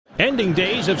Ending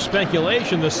days of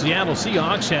speculation, the Seattle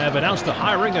Seahawks have announced the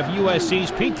hiring of USC's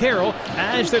Pete Carroll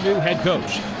as their new head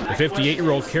coach. The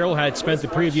 58-year-old Carroll had spent the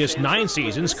previous 9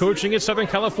 seasons coaching at Southern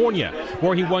California,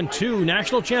 where he won 2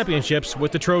 national championships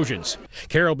with the Trojans.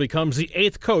 Carroll becomes the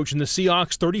 8th coach in the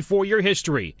Seahawks' 34-year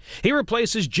history. He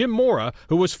replaces Jim Mora,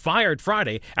 who was fired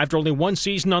Friday after only 1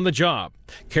 season on the job.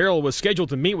 Carroll was scheduled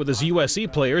to meet with his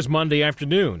USC players Monday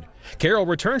afternoon. Carroll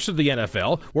returns to the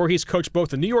NFL, where he's coached both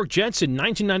the New York Jets in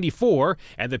 1994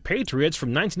 and the Patriots from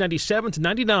 1997 to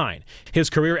 99.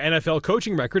 His career NFL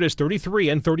coaching record is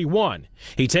 33-31.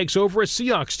 He takes over a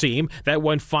Seahawks team that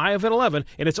won 5-11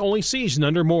 in its only season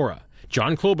under Mora.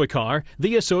 John Klobuchar,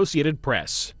 The Associated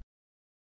Press.